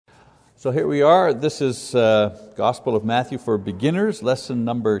So here we are. This is Gospel of Matthew for Beginners, lesson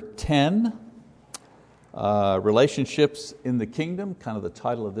number 10. Relationships in the Kingdom, kind of the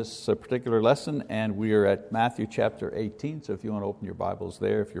title of this particular lesson. And we are at Matthew chapter 18. So if you want to open your Bibles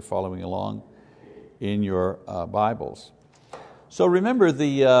there, if you're following along in your Bibles. So remember,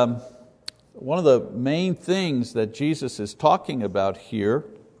 one of the main things that Jesus is talking about here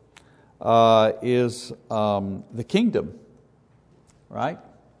is the kingdom, right?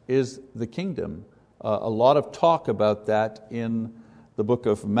 Is the kingdom. A lot of talk about that in the book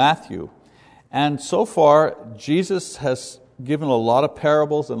of Matthew. And so far, Jesus has given a lot of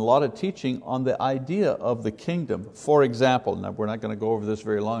parables and a lot of teaching on the idea of the kingdom. For example, now we're not going to go over this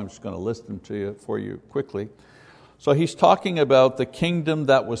very long, I'm just going to list them to you for you quickly. So he's talking about the kingdom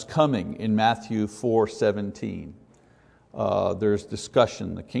that was coming in Matthew 4:17. There's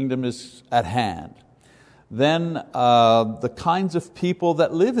discussion, the kingdom is at hand. Then the kinds of people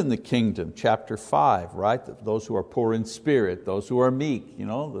that live in the kingdom, chapter 5, right? Those who are poor in spirit, those who are meek,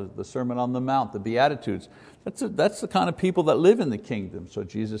 the Sermon on the Mount, the Beatitudes. That's the kind of people that live in the kingdom. So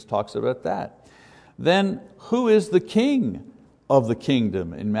Jesus talks about that. Then who is the king of the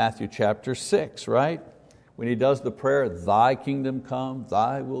kingdom in Matthew chapter 6, right? When he does the prayer, thy kingdom come,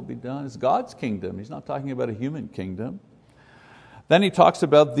 thy will be done. It's God's kingdom. He's not talking about a human kingdom. Then he talks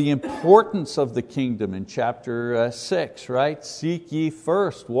about the importance of the kingdom in chapter 6, right? Seek ye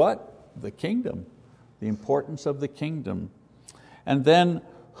first, what? The kingdom, the importance of the kingdom. And then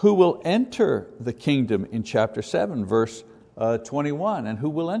who will enter the kingdom in chapter 7, verse 21. And who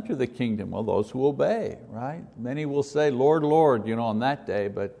will enter the kingdom? Well, those who obey, right? Many will say, Lord, Lord, on that day,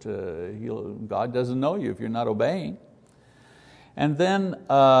 but God doesn't know you if you're not obeying. And then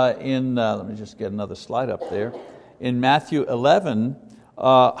let me just get another slide up there. In Matthew 11,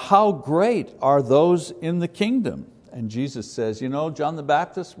 how great are those in the kingdom? And Jesus says, John the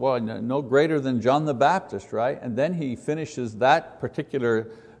Baptist, well, no greater than John the Baptist, right? And then he finishes that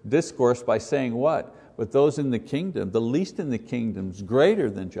particular discourse by saying what? But those in the kingdom, the least in the kingdom is greater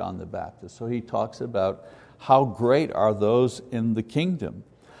than John the Baptist. So he talks about how great are those in the kingdom.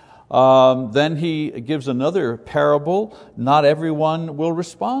 Then he gives another parable. Not everyone will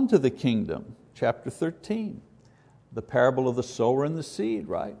respond to the kingdom. Chapter 13. The parable of the sower and the seed,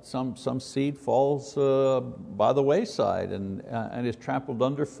 right? Some seed falls by the wayside and is trampled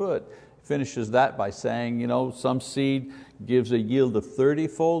underfoot. Finishes that by saying, some seed gives a yield of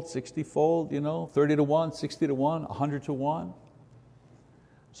 30-fold, 60-fold, 30 to 1, 60 to 1, 100 to 1.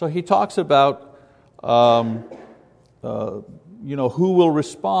 So he talks about who will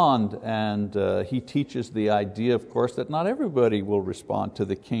respond, and he teaches the idea, of course, that not everybody will respond to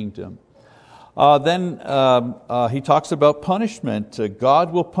the kingdom. Then he talks about punishment.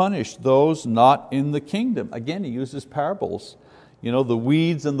 God will punish those not in the kingdom. Again, he uses parables. The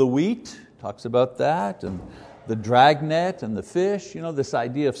weeds and the wheat, talks about that, and the dragnet and the fish. This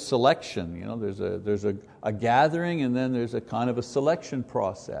idea of selection. There's a gathering, and then there's a kind of a selection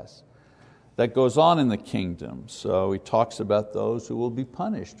process that goes on in the kingdom. So he talks about those who will be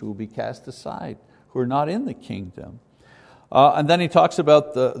punished, who will be cast aside, who are not in the kingdom. And then he talks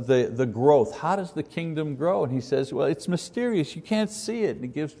about the growth. How does the kingdom grow? And he says, well, it's mysterious. You can't see it. And he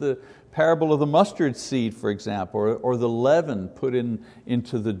gives the parable of the mustard seed, for example, or the leaven put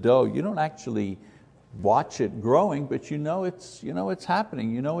into the dough. You don't actually watch it growing, but it's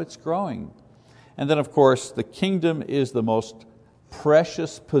happening. It's growing. And then, of course, the kingdom is the most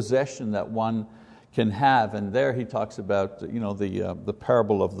precious possession that one can have. And there he talks about the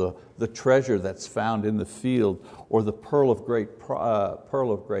parable of the treasure that's found in the field, or the pearl of great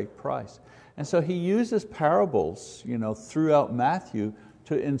price. And so he uses parables throughout Matthew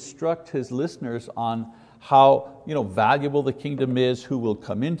to instruct his listeners on how valuable the kingdom is, who will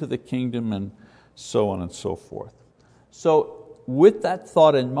come into the kingdom, and so on and so forth. So with that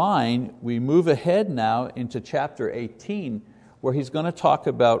thought in mind, we move ahead now into chapter 18, where he's going to talk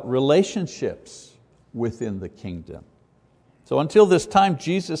about relationships within the kingdom. So until this time,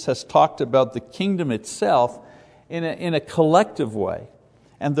 Jesus has talked about the kingdom itself in a collective way,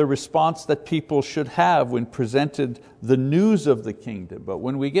 and the response that people should have when presented the news of the kingdom. But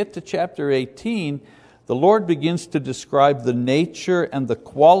when we get to chapter 18, the Lord begins to describe the nature and the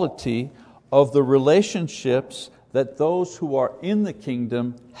quality of the relationships that those who are in the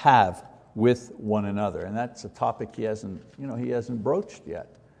kingdom have with one another. And that's a topic he hasn't broached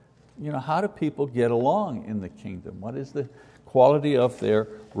yet. How do people get along in the kingdom? What is the quality of their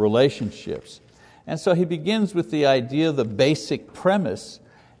relationships? And so he begins with the idea, the basic premise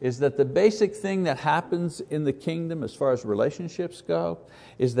is that the basic thing that happens in the kingdom as far as relationships go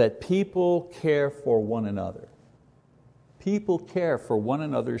is that people care for one another. People care for one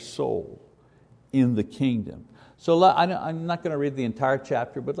another's soul in the kingdom. So I'm not going to read the entire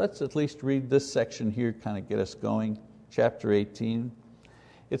chapter, but let's at least read this section here, kind of get us going. Chapter 18.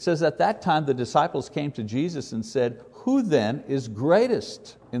 It says, at that time the disciples came to Jesus and said, who then is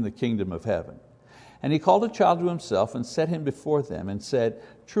greatest in the kingdom of heaven? And He called a child to Himself and set him before them and said,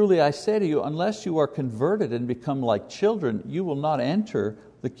 truly I say to you, unless you are converted and become like children, you will not enter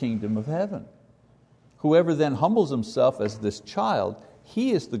the kingdom of heaven. Whoever then humbles himself as this child,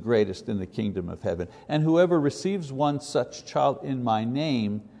 he is the greatest in the kingdom of heaven. And whoever receives one such child in my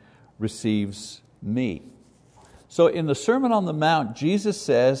name receives me. So in the Sermon on the Mount, Jesus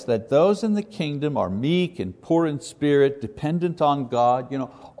says that those in the kingdom are meek and poor in spirit, dependent on God,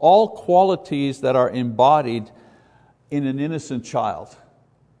 all qualities that are embodied in an innocent child.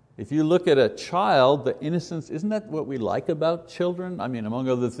 If you look at a child, the innocence, isn't that what we like about children? I mean, among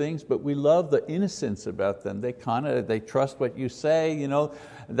other things, but we love the innocence about them. They trust what you say,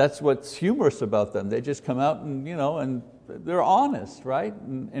 that's what's humorous about them. They just come out and, and they're honest, right?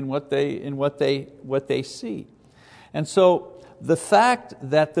 In what they see. And so the fact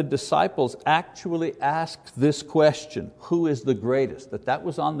that the disciples actually asked this question, who is the greatest, that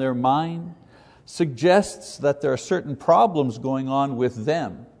was on their mind, suggests that there are certain problems going on with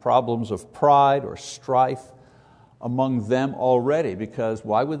them, problems of pride or strife among them already, because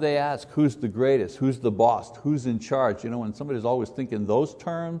why would they ask who's the greatest, who's the boss, who's in charge? When somebody's always thinking those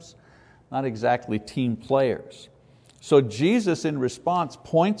terms, not exactly team players. So Jesus in response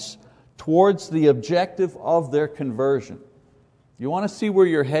points towards the objective of their conversion. You want to see where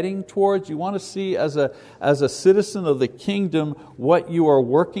you're heading towards? You want to see as a citizen of the kingdom what you are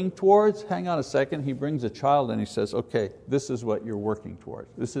working towards? Hang on a second, He brings a child and He says, okay, this is what you're working towards.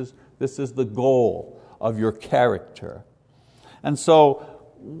 This is the goal of your character. And so,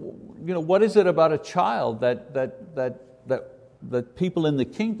 what is it about a child that people in the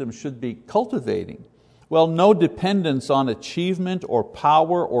kingdom should be cultivating? Well, no dependence on achievement or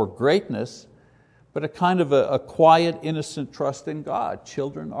power or greatness, but a kind of a quiet, innocent trust in God.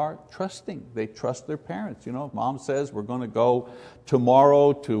 Children are trusting. They trust their parents. If mom says we're going to go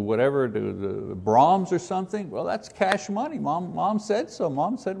tomorrow to whatever, to Brahms or something, well, that's cash money. Mom said so.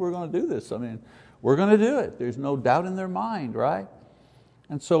 Mom said we're going to do this. We're going to do it. There's no doubt in their mind, right?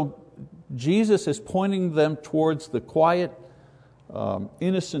 And so Jesus is pointing them towards the quiet,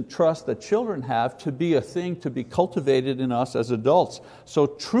 innocent trust that children have to be a thing to be cultivated in us as adults. So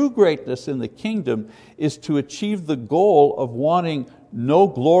true greatness in the kingdom is to achieve the goal of wanting no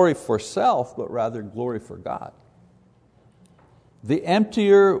glory for self, but rather glory for God. The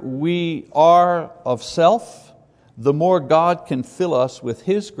emptier we are of self, the more God can fill us with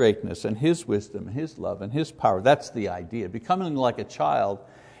His greatness and His wisdom, His love and His power. That's the idea. Becoming like a child,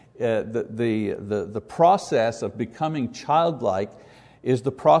 the process of becoming childlike is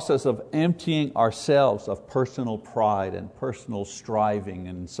the process of emptying ourselves of personal pride and personal striving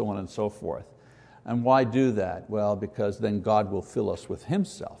and so on and so forth. And why do that? Well, because then God will fill us with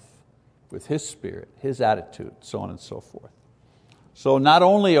Himself, with His Spirit, His attitude, so on and so forth. So not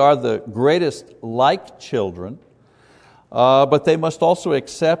only are the greatest like children, but they must also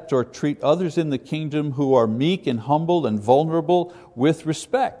accept or treat others in the kingdom who are meek and humble and vulnerable with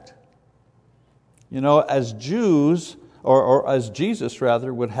respect. As Jews, or as Jesus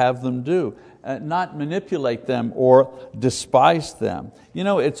rather, would have them do. Not manipulate them or despise them.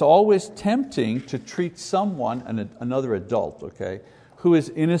 It's always tempting to treat someone, another adult, who is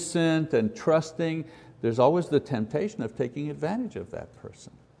innocent and trusting. There's always the temptation of taking advantage of that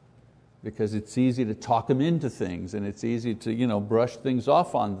person, because it's easy to talk them into things, and it's easy to brush things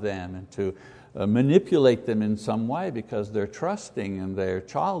off on them and to manipulate them in some way because they're trusting and they're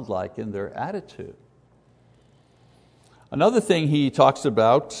childlike in their attitude. Another thing he talks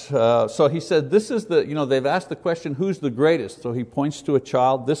about, so he said this is they've asked the question, who's the greatest? So he points to a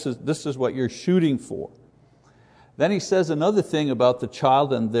child, this is what you're shooting for. Then he says another thing about the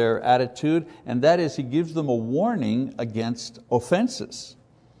child and their attitude, and that is he gives them a warning against offenses.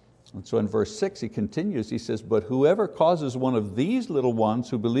 And so in verse 6 he continues, he says, but whoever causes one of these little ones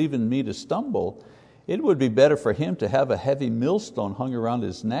who believe in me to stumble, it would be better for him to have a heavy millstone hung around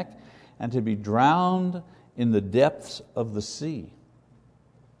his neck and to be drowned in the depths of the sea.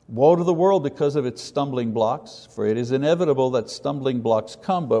 Woe to the world because of its stumbling blocks, for it is inevitable that stumbling blocks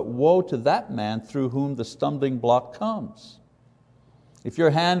come, but woe to that man through whom the stumbling block comes. If your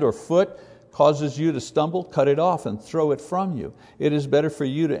hand or foot causes you to stumble, cut it off and throw it from you. It is better for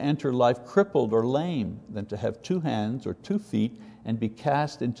you to enter life crippled or lame than to have 2 hands or 2 feet and be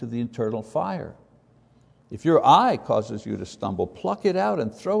cast into the eternal fire. If your eye causes you to stumble, pluck it out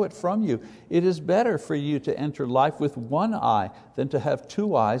and throw it from you. It is better for you to enter life with one eye than to have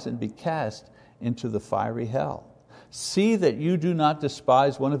two eyes and be cast into the fiery hell. See that you do not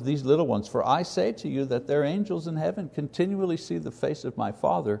despise one of these little ones, for I say to you that their angels in heaven continually see the face of my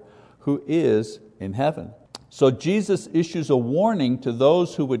Father who is in heaven. So Jesus issues a warning to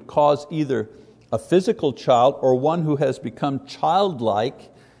those who would cause either a physical child or one who has become childlike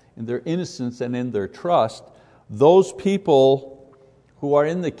in their innocence and in their trust. Those people who are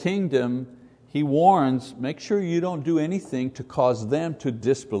in the kingdom, He warns, make sure you don't do anything to cause them to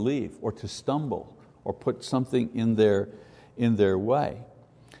disbelieve or to stumble or put something in their way.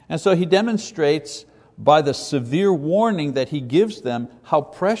 And so He demonstrates by the severe warning that He gives them how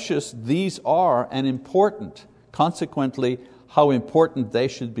precious these are and important. Consequently, how important they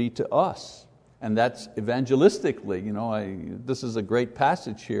should be to us. And that's evangelistically. This is a great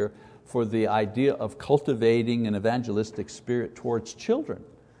passage here for the idea of cultivating an evangelistic spirit towards children.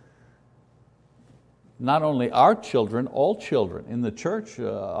 Not only our children, all children. In the church,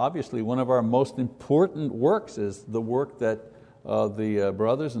 obviously one of our most important works is the work that the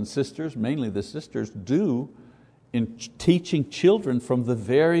brothers and sisters, mainly the sisters, do in teaching children from the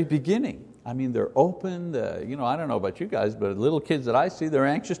very beginning. I mean, they're open. I don't know about you guys, but little kids that I see, they're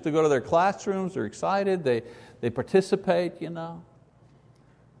anxious to go to their classrooms. They're excited. They participate.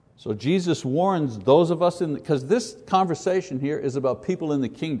 So Jesus warns those of us because this conversation here is about people in the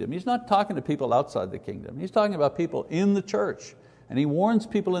kingdom. He's not talking to people outside the kingdom. He's talking about people in the church, and He warns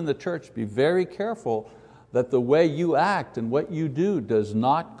people in the church, be very careful that the way you act and what you do does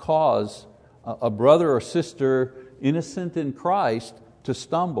not cause a brother or sister innocent in Christ to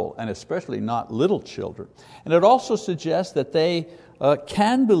stumble, and especially not little children. And it also suggests that they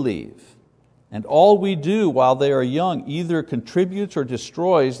can believe, and all we do while they are young either contributes or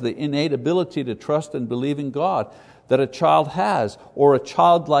destroys the innate ability to trust and believe in God that a child has, or a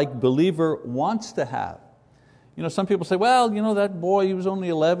childlike believer wants to have. Some people say, well, that boy, he was only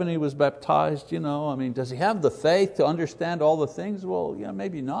 11, he was baptized, does he have the faith to understand all the things? Well,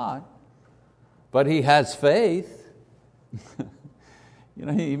 maybe not, but he has faith.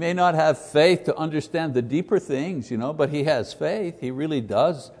 He may not have faith to understand the deeper things, but he has faith. He really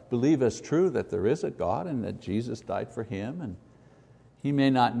does believe as true that there is a God and that Jesus died for him. And he may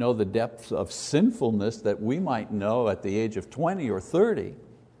not know the depths of sinfulness that we might know at the age of 20 or 30.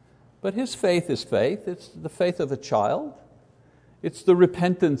 But his faith is faith. It's the faith of a child. It's the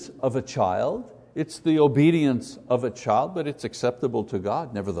repentance of a child. It's the obedience of a child, but it's acceptable to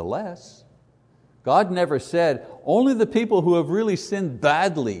God nevertheless. God never said, only the people who have really sinned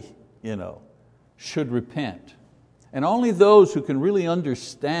badly should repent. And only those who can really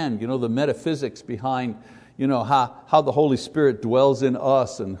understand the metaphysics behind how the Holy Spirit dwells in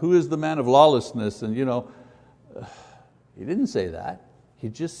us and who is the man of lawlessness. And He didn't say that. He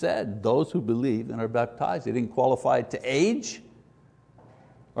just said those who believe and are baptized. He didn't qualify it to age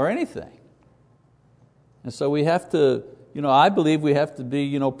or anything. And so we have to, I believe we have to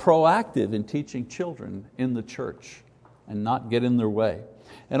be proactive in teaching children in the church and not get in their way.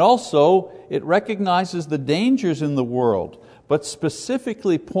 And also it recognizes the dangers in the world, but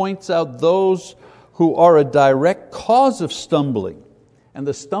specifically points out those who are a direct cause of stumbling. And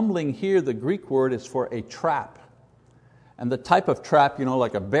the stumbling here, the Greek word is for a trap. And the type of trap,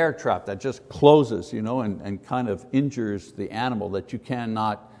 like a bear trap that just closes and kind of injures the animal that you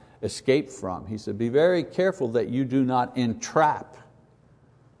cannot escape from. He said, be very careful that you do not entrap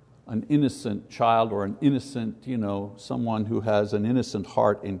an innocent child or an innocent, someone who has an innocent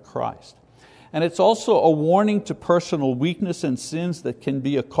heart in Christ. And it's also a warning to personal weakness and sins that can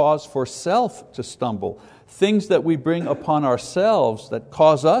be a cause for self to stumble. Things that we bring upon ourselves that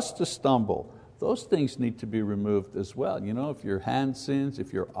cause us to stumble, those things need to be removed as well. If your hand sins,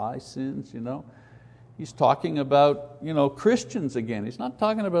 if your eye sins, He's talking about Christians again. He's not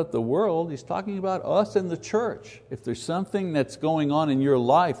talking about the world. He's talking about us in the church. If there's something that's going on in your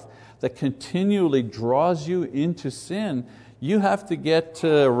life that continually draws you into sin, you have to get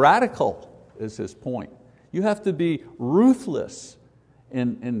radical, is his point. You have to be ruthless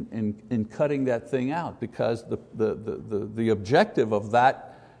in cutting that thing out, because the objective of that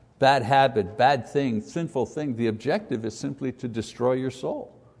bad habit, bad thing, sinful thing, the objective is simply to destroy your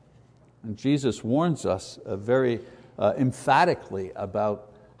soul. And Jesus warns us very emphatically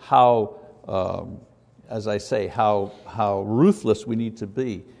about how, as I say, how ruthless we need to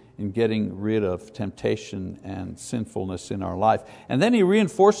be in getting rid of temptation and sinfulness in our life. And then He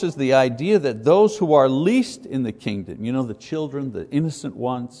reinforces the idea that those who are least in the kingdom, the children, the innocent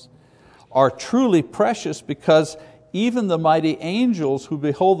ones, are truly precious, because even the mighty angels who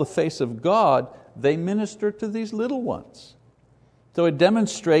behold the face of God they minister to these little ones. So it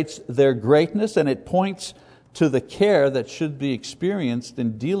demonstrates their greatness, and it points to the care that should be experienced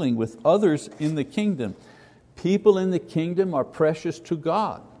in dealing with others in the kingdom. People in the kingdom are precious to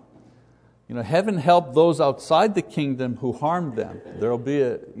God. Heaven help those outside the kingdom who harmed them. There'll be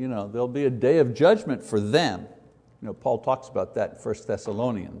a day of judgment for them. Paul talks about that in 1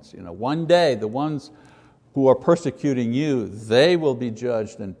 Thessalonians. One day the ones who are persecuting you, they will be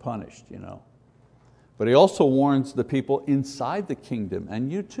judged and punished. But he also warns the people inside the kingdom,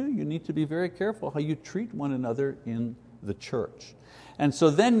 and you too, you need to be very careful how you treat one another in the church. And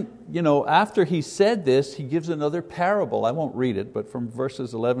so then, after he said this, he gives another parable. I won't read it, but from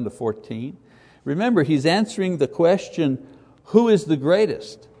verses 11 to 14. Remember, he's answering the question, who is the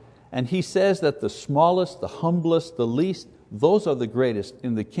greatest? And he says that the smallest, the humblest, the least, those are the greatest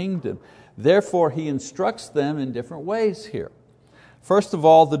in the kingdom. Therefore, he instructs them in different ways here. First of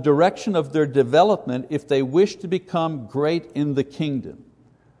all, the direction of their development if they wish to become great in the kingdom.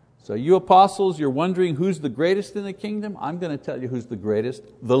 So you apostles, you're wondering who's the greatest in the kingdom? I'm going to tell you who's the greatest.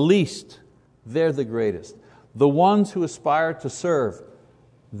 The least, they're the greatest. The ones who aspire to serve,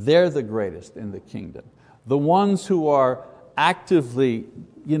 they're the greatest in the kingdom. The ones who are actively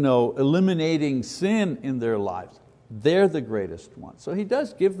eliminating sin in their lives, they're the greatest ones. So he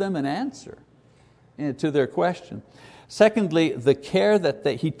does give them an answer to their question. Secondly, the care that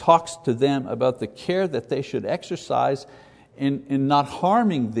he talks to them about the care that they should exercise in not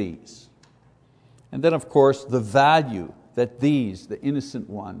harming these. And then of course the value that these, the innocent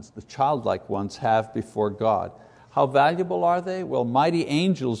ones, the childlike ones have before God. How valuable are they? Well, mighty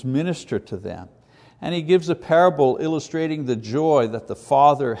angels minister to them. And he gives a parable illustrating the joy that the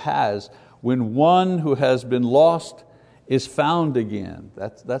Father has when one who has been lost is found again.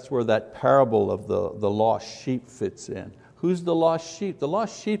 That's where that parable of the lost sheep fits in. Who's the lost sheep? The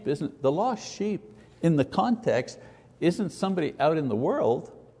lost sheep in the context isn't somebody out in the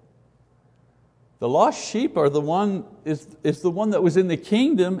world. The lost sheep are is the one that was in the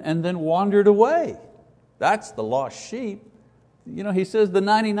kingdom and then wandered away. That's the lost sheep. He says the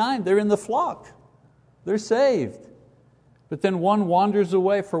 99, they're in the flock. They're saved. But then one wanders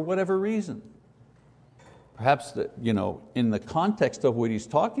away for whatever reason. Perhaps in the context of what he's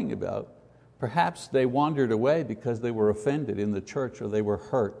talking about, perhaps they wandered away because they were offended in the church, or they were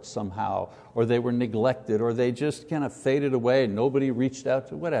hurt somehow, or they were neglected, or they just kind of faded away and nobody reached out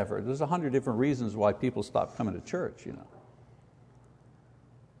to whatever. There's 100 different reasons why people stop coming to church.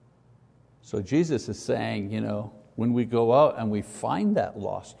 So Jesus is saying, when we go out and we find that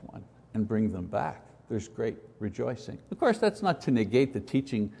lost one and bring them back, there's great rejoicing. Of course, that's not to negate the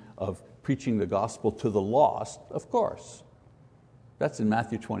teaching of preaching the gospel to the lost, of course. That's in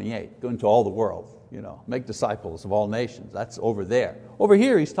Matthew 28, go into all the world, make disciples of all nations. That's over there. Over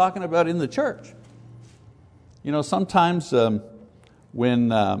here, he's talking about in the church. Sometimes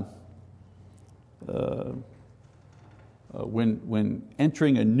when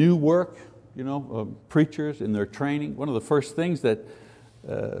entering a new work, preachers in their training, one of the first things that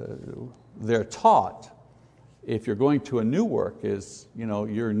they're taught if you're going to a new work is,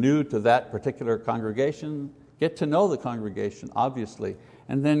 you're new to that particular congregation, get to know the congregation, obviously,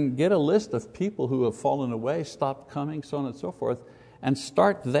 and then get a list of people who have fallen away, stopped coming, so on and so forth, and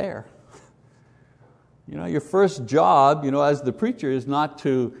start there. Your first job, as the preacher, is not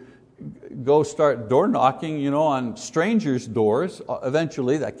to go start door knocking, on strangers' doors.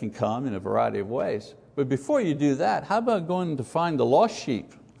 Eventually that can come in a variety of ways. But before you do that, how about going to find the lost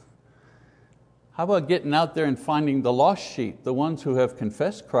sheep? How about getting out there and finding the lost sheep, the ones who have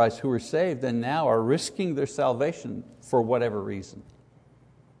confessed Christ, who are saved and now are risking their salvation for whatever reason?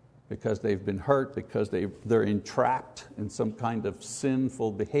 Because they've been hurt, because they're entrapped in some kind of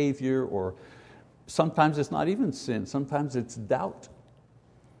sinful behavior, or sometimes it's not even sin, sometimes it's doubt.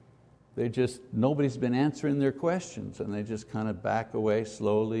 Nobody's been answering their questions, and they just kind of back away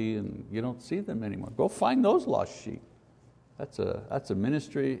slowly, and you don't see them anymore. Go find those lost sheep. That's a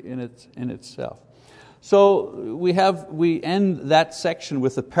ministry in itself. So we end that section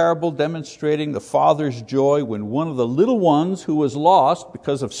with a parable demonstrating the Father's joy when one of the little ones who was lost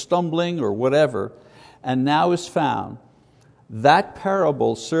because of stumbling or whatever, and now is found. That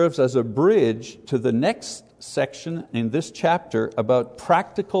parable serves as a bridge to the next section in this chapter about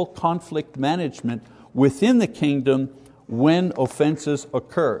practical conflict management within the kingdom when offenses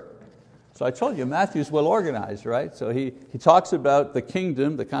occur. So I told you, Matthew's well organized, right? So he talks about the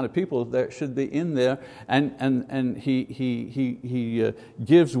kingdom, the kind of people that should be in there, and he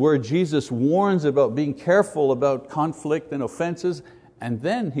gives where Jesus warns about being careful about conflict and offenses, and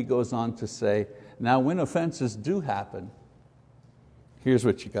then he goes on to say, now when offenses do happen, here's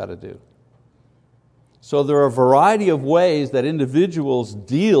what you got to do. So there are a variety of ways that individuals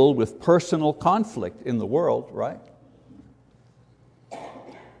deal with personal conflict in the world, right?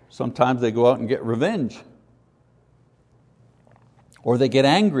 Sometimes they go out and get revenge, or they get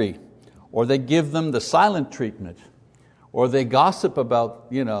angry, or they give them the silent treatment, or they gossip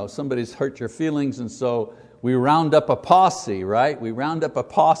about, somebody's hurt your feelings, and so we round up a posse, right? We round up a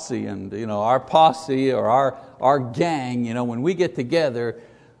posse, and our posse or our gang, when we get together,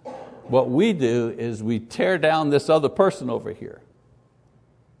 what we do is we tear down this other person over here.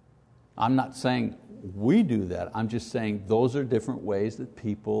 I'm not saying we do that. I'm just saying those are different ways that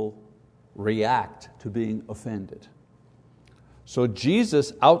people react to being offended. So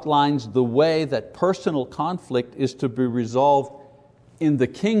Jesus outlines the way that personal conflict is to be resolved in the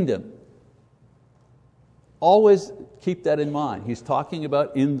kingdom. Always keep that in mind. He's talking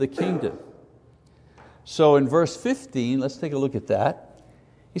about in the kingdom. So in verse 15, let's take a look at that.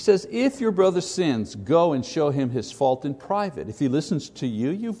 He says, if your brother sins, go and show him his fault in private. If he listens to you,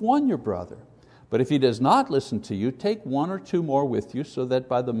 you've won your brother. But if he does not listen to you, take one or two more with you, so that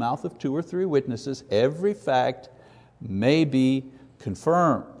by the mouth of 2 or 3 witnesses, every fact may be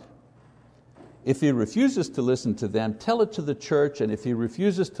confirmed. If he refuses to listen to them, tell it to the church, and if he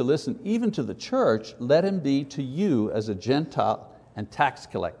refuses to listen even to the church, let him be to you as a Gentile and tax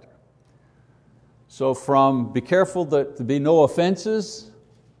collector. So from be careful that there be no offenses,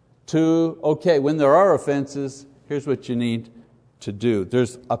 to, okay, when there are offenses, here's what you need to do.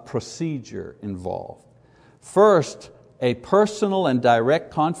 There's a procedure involved. First, a personal and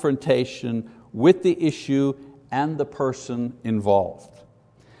direct confrontation with the issue and the person involved.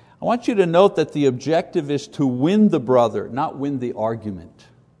 I want you to note that the objective is to win the brother, not win the argument.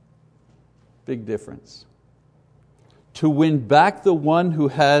 Big difference. To win back the one who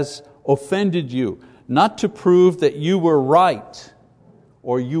has offended you, not to prove that you were right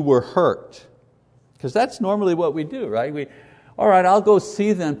or you were hurt. Because that's normally what we do, right? All right, I'll go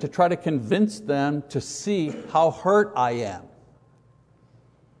see them to try to convince them to see how hurt I am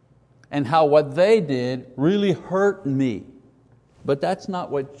and how what they did really hurt me. But that's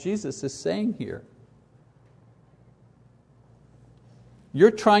not what Jesus is saying here. You're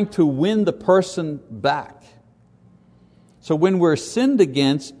trying to win the person back. So when we're sinned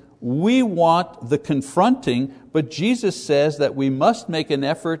against, we want the confronting, but Jesus says that we must make an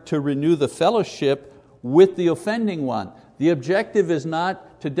effort to renew the fellowship with the offending one. The objective is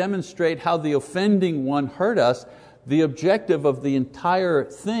not to demonstrate how the offending one hurt us. The objective of the entire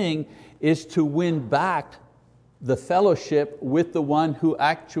thing is to win back the fellowship with the one who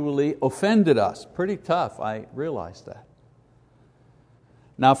actually offended us. Pretty tough, I realize that.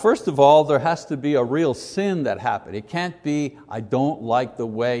 Now, first of all, there has to be a real sin that happened. It can't be, I don't like the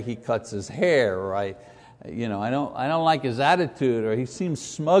way he cuts his hair, or I don't like his attitude, or he seems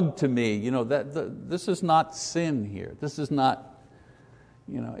smug to me. This is not sin here. This is not,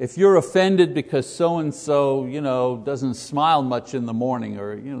 if you're offended because so-and-so doesn't smile much in the morning,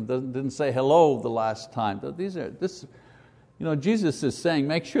 or didn't say hello the last time. Jesus is saying,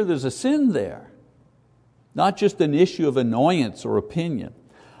 make sure there's a sin there. Not just an issue of annoyance or opinion.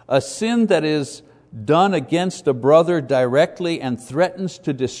 A sin that is done against a brother directly and threatens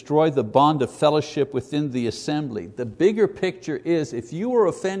to destroy the bond of fellowship within the assembly. The bigger picture is, if you are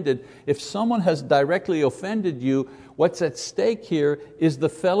offended, if someone has directly offended you, what's at stake here is the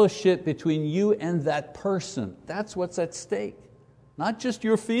fellowship between you and that person. That's what's at stake, not just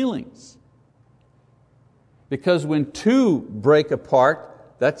your feelings. Because when two break apart,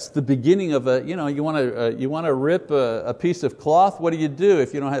 that's the beginning of you want to rip a piece of cloth. What do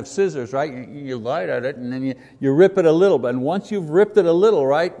if you don't have scissors, right? You light at it and then you rip it a little. But once you've ripped it a little,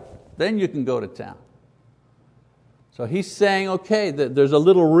 right, then you can go to town. So he's saying, okay, there's a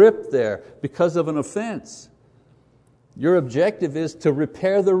little rip there because of an offense. Your objective is to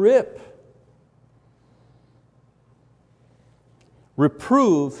repair the rip.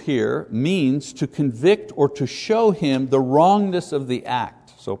 Reprove here means to convict or to show him the wrongness of the act.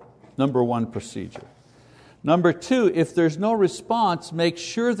 So, number one, procedure. Number two, if there's no response, make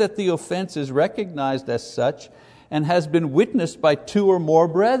sure that the offense is recognized as such and has been witnessed by 2 or more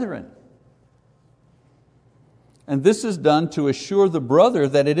brethren. And this is done to assure the brother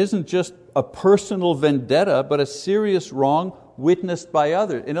that it isn't just a personal vendetta, but a serious wrong witnessed by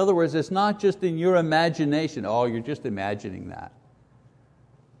others. In other words, it's not just in your imagination. Oh, you're just imagining that.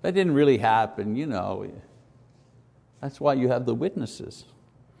 That didn't really happen, That's why you have the witnesses.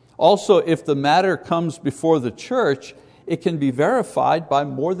 Also, if the matter comes before the church, it can be verified by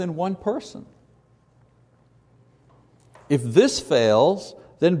more than one person. If this fails,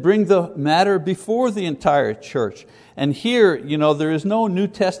 then bring the matter before the entire church. And here, there is no New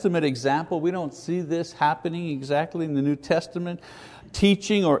Testament example. We don't see this happening exactly in the New Testament.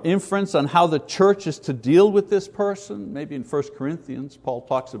 Teaching or inference on how the church is to deal with this person. Maybe in 1 Corinthians, Paul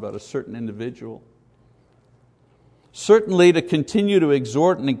talks about a certain individual. Certainly to continue to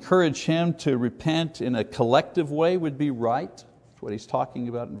exhort and encourage him to repent in a collective way would be right. That's what he's talking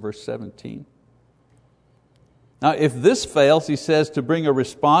about in verse 17. Now if this fails, he says, to bring a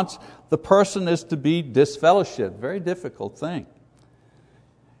response, the person is to be disfellowshipped. Very difficult thing.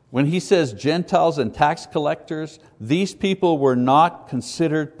 When he says Gentiles and tax collectors, these people were not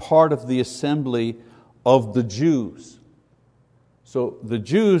considered part of the assembly of the Jews. So the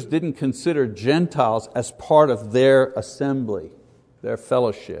Jews didn't consider Gentiles as part of their assembly, their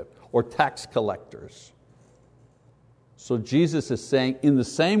fellowship, or tax collectors. So Jesus is saying, in the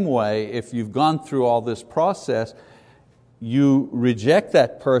same way, if you've gone through all this process, you reject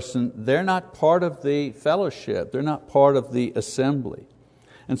that person, they're not part of the fellowship, they're not part of the assembly.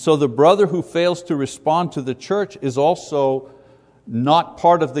 And so the brother who fails to respond to the church is also not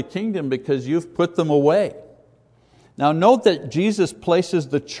part of the kingdom because you've put them away. Now note that Jesus places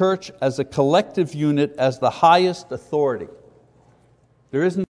the church as a collective unit as the highest authority. There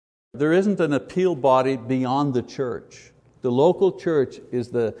isn't an appeal body beyond the church. The local church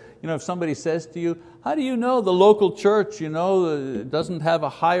is if somebody says to you, how do you know the local church doesn't have a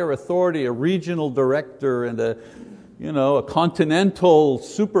higher authority, a regional director and a continental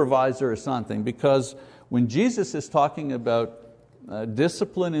supervisor or something? Because when Jesus is talking about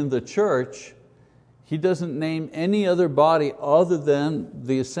discipline in the church, He doesn't name any other body other than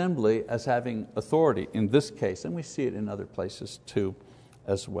the assembly as having authority in this case, and we see it in other places too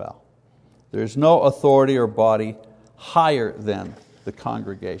as well. There's no authority or body higher than the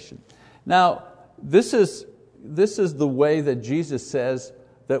congregation. Now, this is the way that Jesus says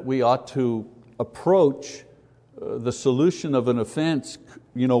that we ought to approach the solution of an offense,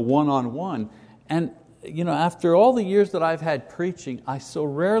 one-on-one. And after all the years that I've had preaching, I so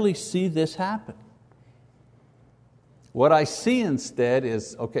rarely see this happen. What I see instead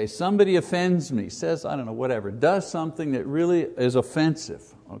is, somebody offends me, says, does something that really is offensive,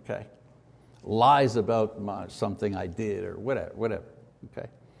 lies about something I did or whatever.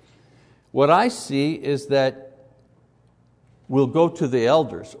 What I see is that we'll go to the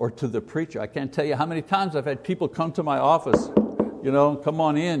elders or to the preacher. I can't tell you how many times I've had people come to my office, come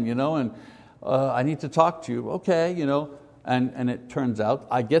on in, and I need to talk to you, And it turns out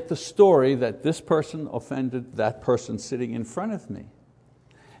I get the story that this person offended that person sitting in front of me.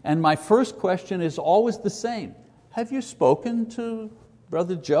 And my first question is always the same. Have you spoken to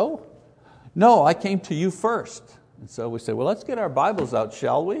Brother Joe? No, I came to you first. And so we say, well, let's get our Bibles out,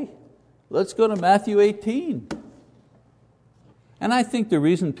 shall we? Let's go to Matthew 18. And I think the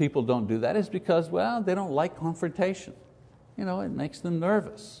reason people don't do that is because, they don't like confrontation. It makes them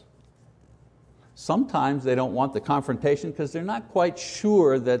nervous. Sometimes they don't want the confrontation because they're not quite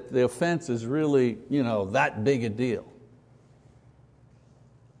sure that the offense is really that big a deal.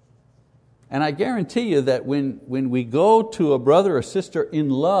 And I guarantee you that when we go to a brother or sister in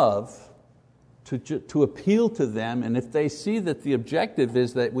love to appeal to them, and if they see that the objective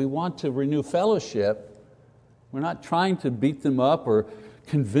is that we want to renew fellowship, we're not trying to beat them up or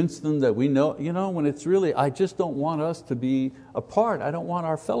convince them that we know, when it's really, I just don't want us to be apart. I don't want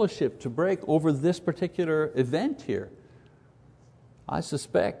our fellowship to break over this particular event here. I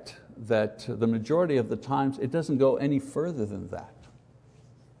suspect that the majority of the times it doesn't go any further than that.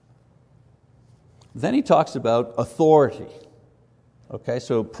 Then he talks about authority.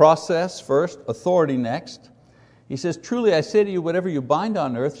 So process first, authority next. He says, truly I say to you, whatever you bind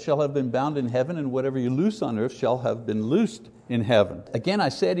on earth shall have been bound in heaven, and whatever you loose on earth shall have been loosed in heaven. Again, I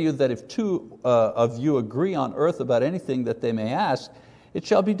say to you that if two of you agree on earth about anything that they may ask, it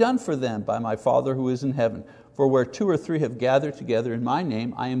shall be done for them by my Father who is in heaven. For where 2 or 3 have gathered together in my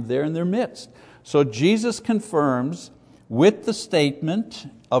name, I am there in their midst. So Jesus confirms with the statement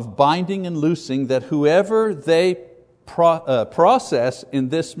of binding and loosing that whoever they process in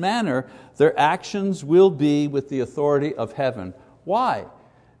this manner, their actions will be with the authority of heaven. Why?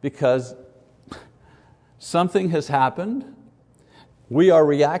 Because something has happened. We are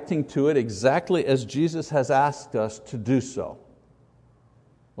reacting to it exactly as Jesus has asked us to do so.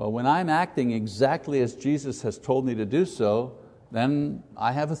 Well, when I'm acting exactly as Jesus has told me to do so, then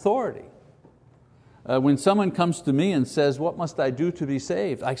I have authority. When someone comes to me and says, what must I do to be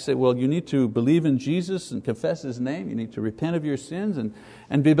saved? I say, well, you need to believe in Jesus and confess His name. You need to repent of your sins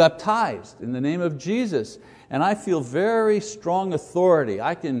and be baptized in the name of Jesus. And I feel very strong authority.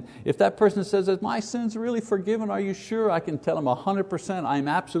 If that person says, that my sins are really forgiven, are you sure? I can tell them 100%, I'm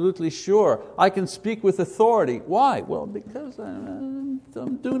absolutely sure. I can speak with authority. Why? Well, because I'm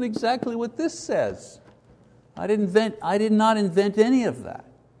doing exactly what this says. I did not invent any of that.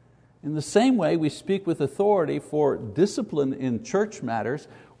 In the same way, we speak with authority for discipline in church matters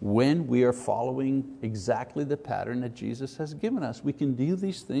when we are following exactly the pattern that Jesus has given us. We can do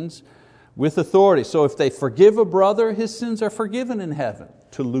these things with authority. So if they forgive a brother, his sins are forgiven in heaven,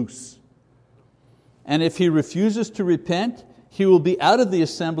 to loose. And if he refuses to repent, he will be out of the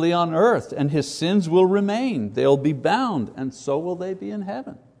assembly on earth, and his sins will remain. They'll be bound, and so will they be in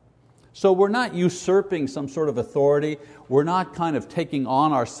heaven. So we're not usurping some sort of authority. We're not kind of taking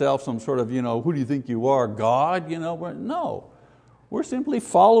on ourselves some sort of, who do you think you are, God? No. We're simply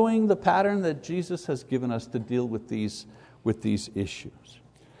following the pattern that Jesus has given us to deal with these issues.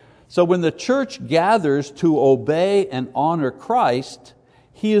 So when the church gathers to obey and honor Christ,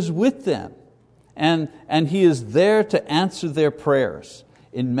 He is with them, and He is there to answer their prayers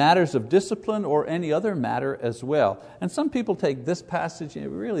in matters of discipline or any other matter as well. And some people take this passage and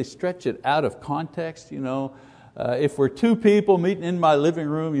really stretch it out of context. If we're two people meeting in my living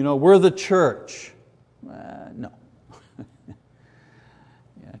room, we're the church. No.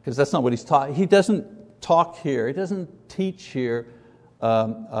 Because that's not what He's taught. He doesn't talk here, He doesn't teach here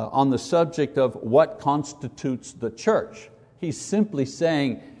on the subject of what constitutes the church. He's simply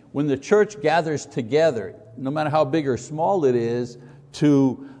saying when the church gathers together, no matter how big or small it is,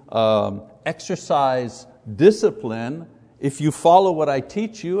 to exercise discipline, if you follow what I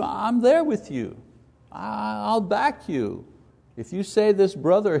teach you, I'm there with you. I'll back you. If you say this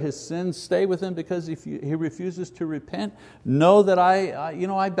brother, his sins stay with him because he refuses to repent, know that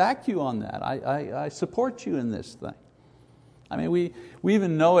I back you on that. I support you in this thing. I mean, we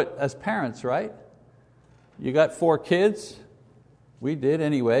even know it as parents, right? You got 4 kids. We did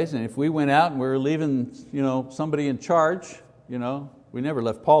anyways, and if we went out and we were leaving somebody in charge, we never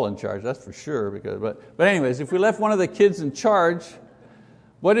left Paul in charge, that's for sure. But anyways, if we left one of the kids in charge,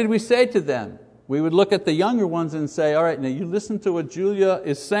 what did we say to them? We would look at the younger ones and say, all right, now you listen to what Julia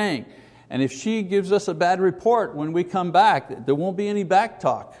is saying. And if she gives us a bad report when we come back, there won't be any back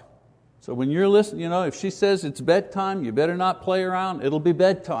talk. So when you're listening, if she says it's bedtime, you better not play around, it'll be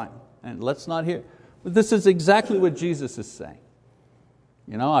bedtime. And let's not hear. But this is exactly what Jesus is saying.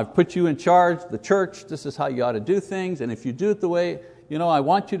 I've put you in charge, the church, this is how you ought to do things, and if you do it the way I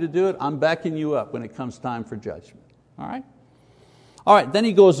want you to do it, I'm backing you up when it comes time for judgment. All right, then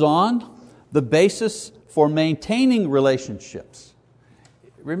he goes on, the basis for maintaining relationships.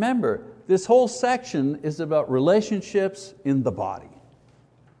 Remember, this whole section is about relationships in the body,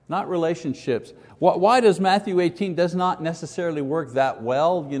 not relationships. Why does Matthew 18 does not necessarily work that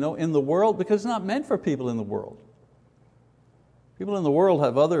well in the world? Because it's not meant for people in the world. People in the world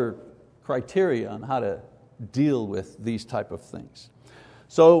have other criteria on how to deal with these type of things.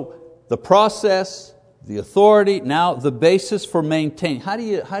 So the process, the authority, now the basis for maintaining. How do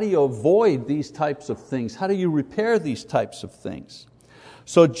you avoid these types of things? How do you repair these types of things?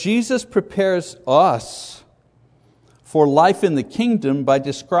 So Jesus prepares us for life in the kingdom by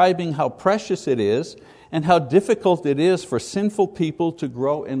describing how precious it is and how difficult it is for sinful people to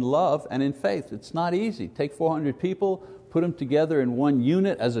grow in love and in faith. It's not easy. Take 400 people, put them together in one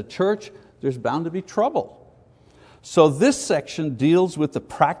unit as a church, there's bound to be trouble. So this section deals with the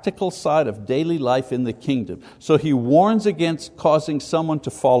practical side of daily life in the kingdom. So he warns against causing someone to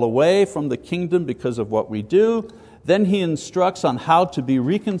fall away from the kingdom because of what we do. Then he instructs on how to be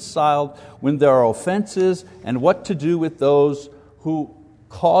reconciled when there are offenses and what to do with those who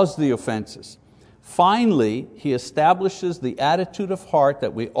cause the offenses. Finally, he establishes the attitude of heart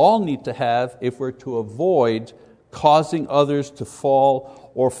that we all need to have if we're to avoid causing others to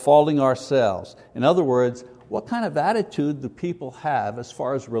fall or falling ourselves. In other words, what kind of attitude do people have as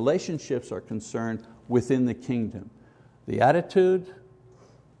far as relationships are concerned within the kingdom? The attitude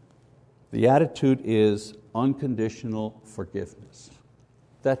is unconditional forgiveness.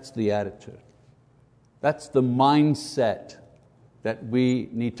 That's the attitude. That's the mindset that we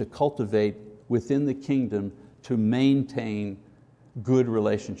need to cultivate within the kingdom to maintain good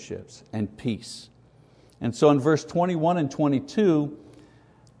relationships and peace. And so in verse 21 and 22,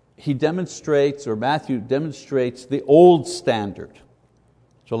 he demonstrates, or Matthew demonstrates, the old standard.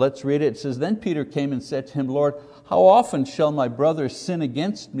 So let's read it. It says, then Peter came and said to him, Lord, how often shall my brother sin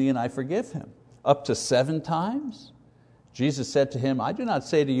against me and I forgive him? Up to 7 times? Jesus said to him, I do not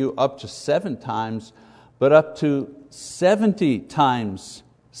say to you up to 7 times, but up to 70 times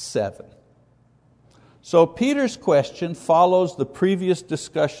 7. So Peter's question follows the previous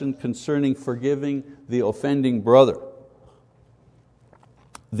discussion concerning forgiving the offending brother.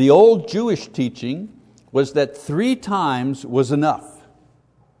 The old Jewish teaching was that 3 times was enough.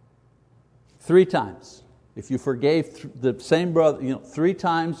 3 times. If you forgave the same brother 3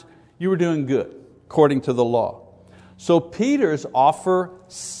 times, you were doing good, according to the law. So Peter's offer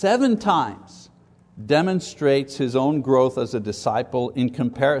 7 times demonstrates his own growth as a disciple in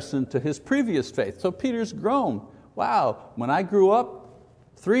comparison to his previous faith. So Peter's grown. Wow, when I grew up,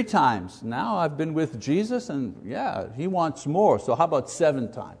 3 times. Now I've been with Jesus and yeah, He wants more. So how about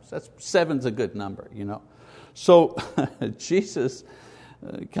 7 times? 7's a good number. So Jesus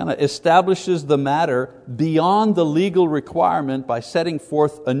kind of establishes the matter beyond the legal requirement by setting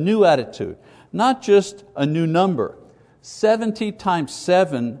forth a new attitude, not just a new number. 70 times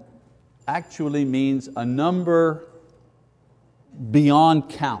 7 actually means a number beyond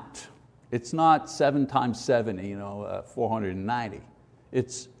count. It's not 7 times 70, 490.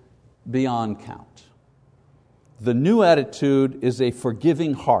 It's beyond count. The new attitude is a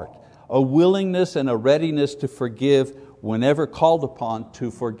forgiving heart, a willingness and a readiness to forgive whenever called upon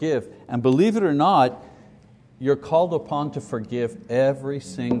to forgive. And believe it or not, you're called upon to forgive every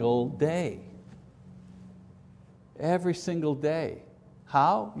single day. Every single day.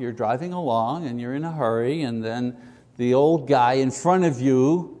 How? You're driving along and you're in a hurry, and then the old guy in front of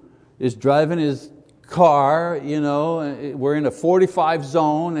you is driving his car, we're in a 45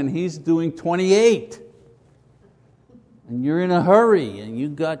 zone and he's doing 28. And you're in a hurry and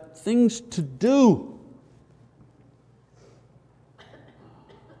you've got things to do.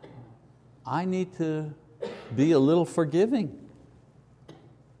 I need to be a little forgiving.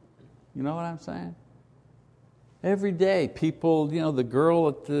 You know what I'm saying? Every day, people, the girl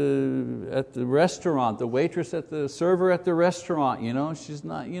at the restaurant, the waitress the server at the restaurant, she's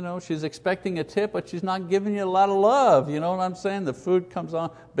not, she's expecting a tip, but she's not giving you a lot of love. You know what I'm saying? The food comes on,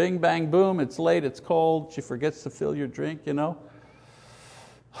 bing, bang, boom, it's late, it's cold, she forgets to fill your drink, A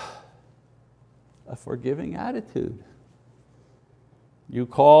forgiving attitude. You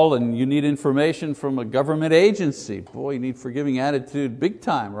call and you need information from a government agency. Boy, you need forgiving attitude big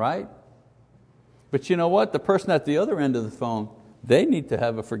time, right? But you know what? The person at the other end of the phone, they need to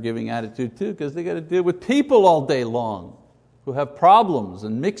have a forgiving attitude too, because they got to deal with people all day long who have problems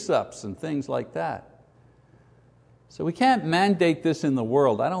and mix-ups and things like that. So we can't mandate this in the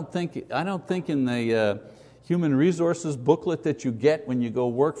world. I don't think in the human resources booklet that you get when you go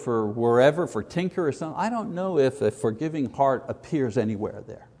work for wherever, for Tinker or something, I don't know if a forgiving heart appears anywhere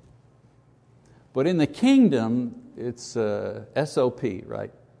there. But in the kingdom, it's SOP,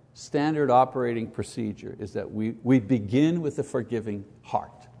 right? Standard operating procedure is that we begin with a forgiving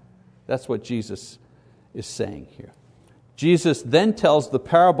heart. That's what Jesus is saying here. Jesus then tells the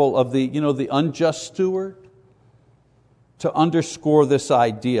parable of the unjust steward to underscore this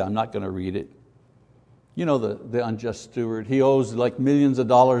idea. I'm not going to read it. The unjust steward, he owes like millions of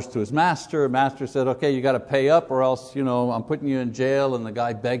dollars to his master. Master said, okay, you got to pay up or else I'm putting you in jail. And the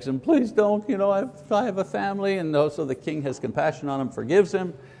guy begs him, please don't, I have a family. And so the king has compassion on him, forgives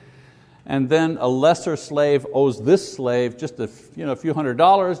him. And then a lesser slave owes this slave just a few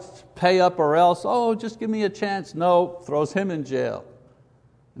 $100s, pay up or else, just give me a chance. No, throws him in jail.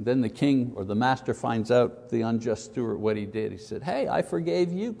 And then the king or the master finds out the unjust steward what he did. He said, hey, I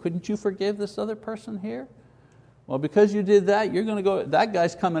forgave you. Couldn't you forgive this other person here? Well, because you did that, you're going to go, that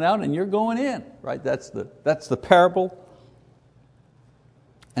guy's coming out and you're going in. Right? That's the parable.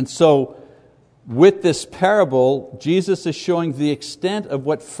 And so, with this parable, Jesus is showing the extent of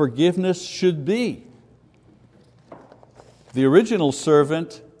what forgiveness should be. The original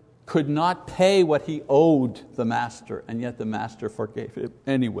servant could not pay what he owed the master, and yet the master forgave him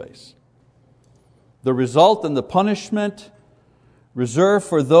anyways. The result and the punishment reserved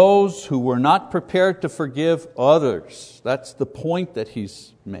for those who were not prepared to forgive others. That's the point that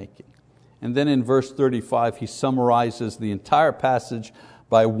he's making. And then in verse 35, he summarizes the entire passage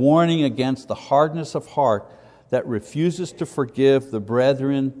by warning against the hardness of heart that refuses to forgive the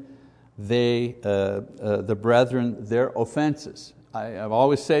brethren their offenses. I've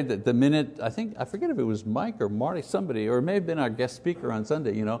always said that the minute, I forget if it was Mike or Marty, somebody, or it may have been our guest speaker on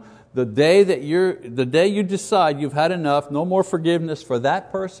Sunday, the day you decide you've had enough, no more forgiveness for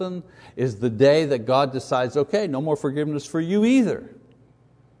that person, is the day that God decides, okay, no more forgiveness for you either.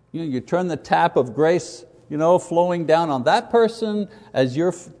 You turn the tap of grace flowing down on that person. As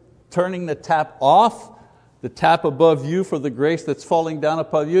you're turning the tap off, the tap above you for the grace that's falling down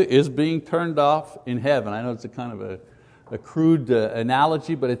upon you is being turned off in heaven. I know it's a kind of a a crude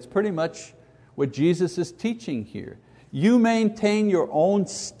analogy, but it's pretty much what Jesus is teaching here. You maintain your own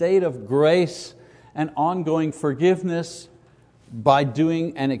state of grace and ongoing forgiveness by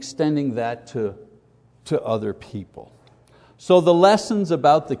doing and extending that to other people. So the lessons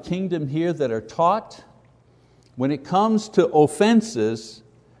about the kingdom here that are taught, when it comes to offenses,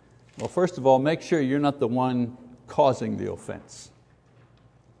 well, first of all, make sure you're not the one causing the offense,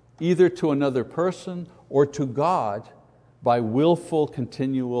 either to another person or to God by willful,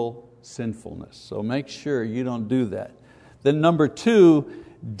 continual sinfulness. So make sure you don't do that. Then number 2,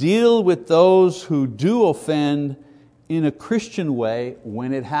 deal with those who do offend in a Christian way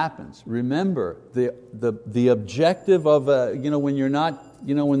when it happens. Remember, the objective of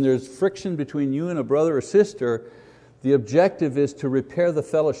when there's friction between you and a brother or sister, the objective is to repair the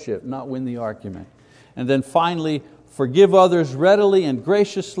fellowship, not win the argument. And then finally, forgive others readily and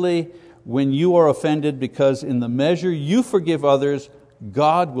graciously when you are offended, because in the measure you forgive others,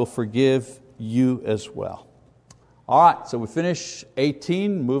 God will forgive you as well. All right, so we finish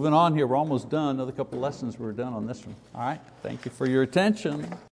 18, moving on here. We're almost done. Another couple of lessons, we're done on this one. All right, thank you for your attention.